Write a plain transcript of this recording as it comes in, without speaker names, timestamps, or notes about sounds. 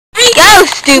so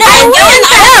stupid. No,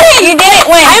 you didn't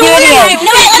win. Do it again.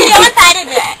 No, wait, let's go inside and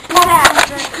do it.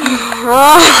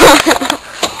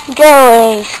 Go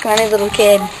away, scrawny little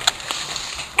kid.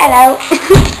 Hello.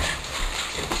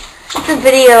 It's a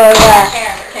video of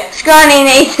scrawny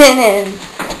Nathan and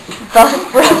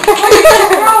Buff Brooke.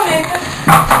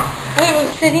 Wait,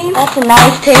 we're sitting? That's a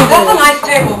nice table. That's a nice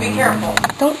table. Be careful.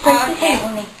 Don't break the table,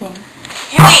 Nathan.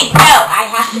 Wait, no, I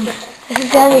have to get this. This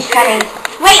is gonna be funny.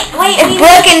 Wait. It's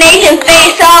Brooke and Nathan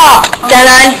face off. Dun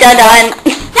dun dun dun.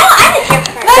 No, I'm the here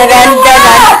first. Dun dun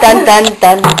dun dun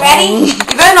dun dun. Ready?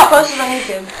 You better not post it on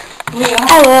YouTube.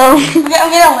 I will. I'm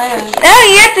gonna lose. No,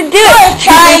 you have to do it.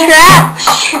 Try crap.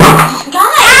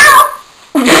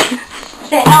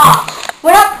 Stop.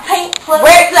 We're not paint clothes.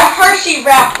 Where's the Hershey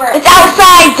wrapper? It's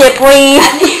outside, dipweed.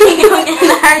 In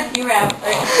the Hershey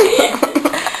wrapper.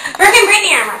 Brooke and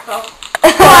Brittney are Russell.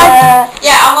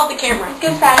 Yeah, I'll hold the camera.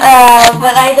 Go fast.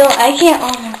 But I can't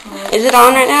on it. Is it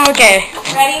on right now? Okay.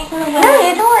 Ready? No,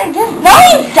 you do it like this. No,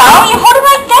 you don't. You hold it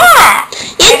like that.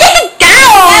 You take it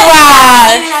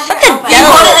down. What's a You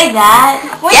hold it like that.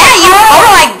 Yeah, you hold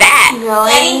it like that.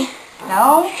 Really?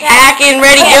 No. Hack and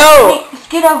ready, go. Wait,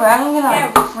 scoot over. I'm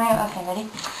gonna slam. Okay, ready?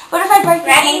 What if I break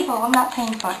the table? I'm not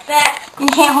paying for it. You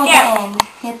can't hold the end.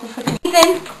 You have to put the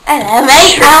Ethan. No.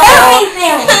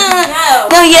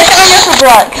 No, you have to earn it for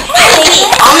Brooke.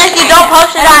 Unless you don't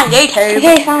post it on YouTube.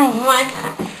 Okay, fine.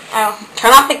 Oh,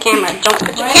 turn off the camera. Don't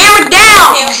put the camera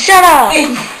down. Shut up.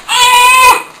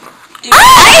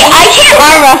 I can't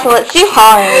arm wrestle. It's too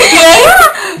hard.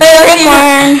 Good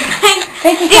one. Do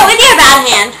it with your bad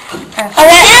hand.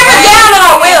 Camera down and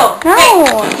I will. No.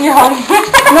 You're holding.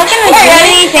 I'm not gonna do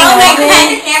anything with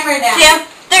it. Camera down. 2,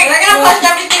 3. We're gonna post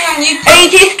everything on YouTube. Are you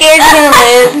too scared you're gonna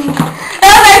lose?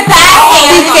 That was my bad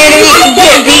hand. Too scared of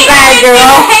get beat by a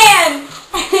girl?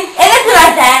 It is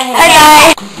my bad hand.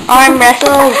 Okay. Arm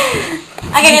wrestle.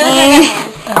 Okay, do this again.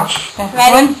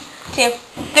 Ready? 2,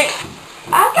 3.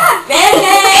 I got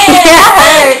business. That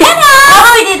hurt. How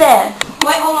do we do this?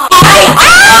 Wait, hold on. I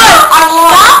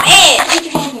won. Stop it.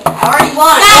 I already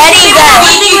won. Ready, go.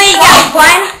 We got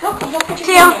 1,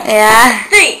 2, Yeah.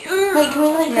 3. Wait, can we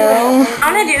like No.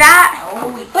 I'm gonna do that.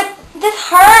 But this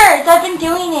hurts. I've been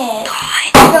doing it.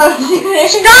 Stop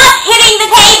hitting the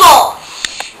table.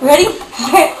 Ready?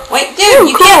 Wait, dude,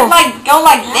 you can't like go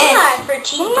like this. For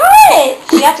cheating. What?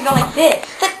 You have to go like this.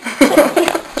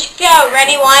 Go.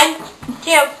 Ready? 1,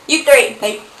 2. You 3.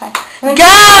 Wait. Go!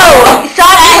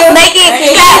 Stop making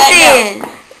excuses.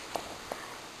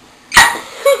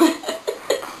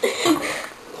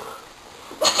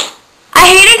 I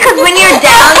hate it because when you're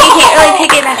down, you can't really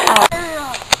pick it back up.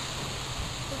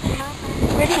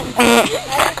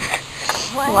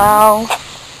 Wow.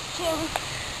 2,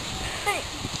 3.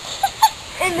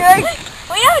 And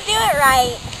we don't do it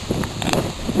right.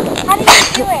 How do you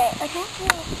do it? I can't do it.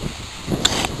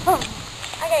 Oh.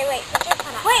 Okay, wait. Put your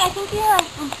phone up. Wait, I think you're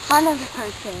like in front of the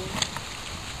person.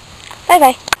 Bye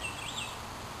bye.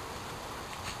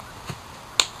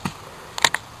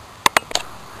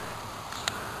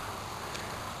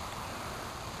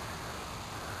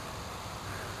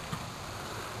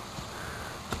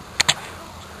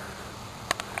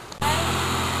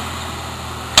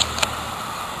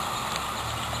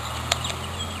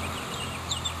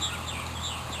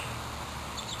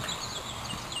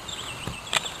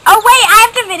 Oh wait, I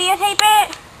have to videotape it.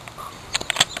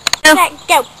 No. Okay,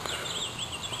 go.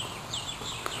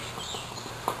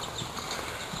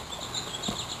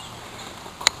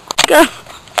 Go.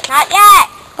 Not yet.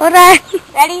 Hold on.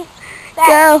 Ready? Set.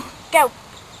 Go. Go.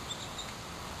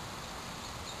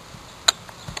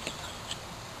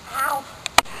 Ow.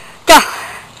 Go.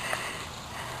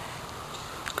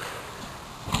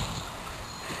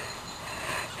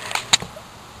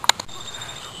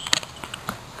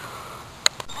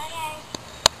 Okay.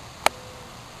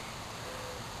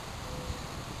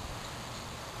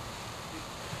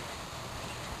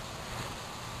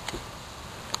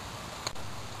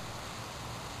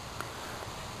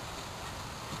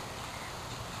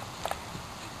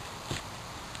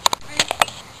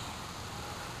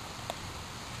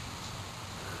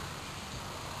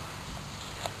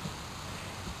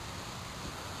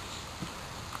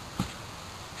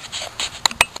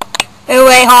 Oh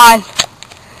wait, hold on.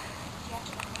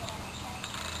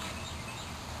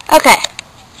 Okay.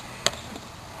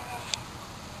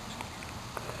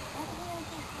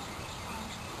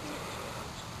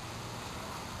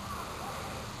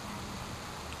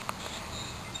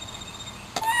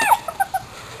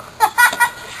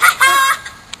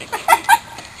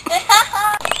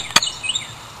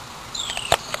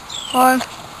 Hold on.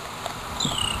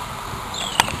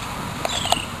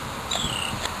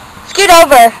 Scoot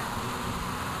over.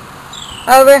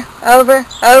 over, over,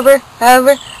 over,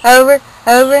 over, over,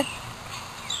 over.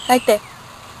 Right there.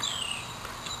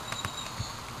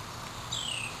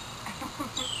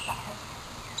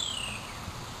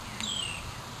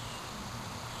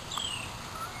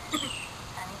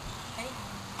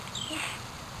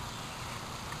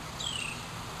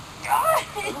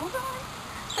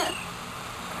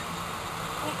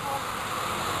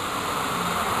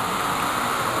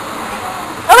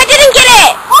 Oh, I didn't get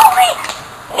it! Holy!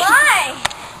 Why?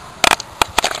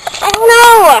 I don't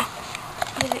know.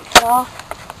 Did it fall off?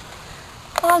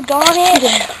 Oh, darn it.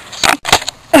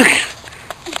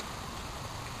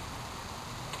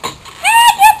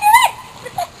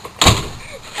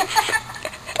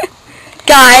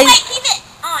 Guys. Wait, keep it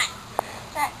on.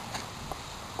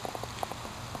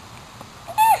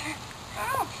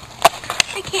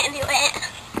 I can't do it.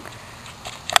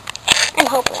 I'm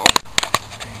hopeless.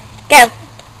 Go.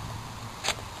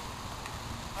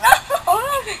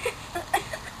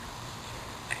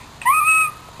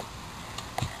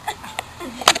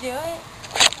 Do it?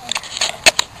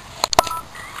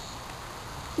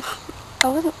 I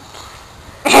wasn't.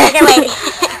 Okay, wait.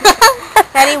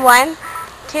 Ready? 1,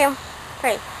 2,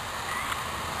 3.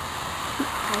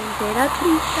 I did up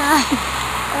inside.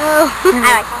 Oh. I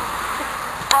like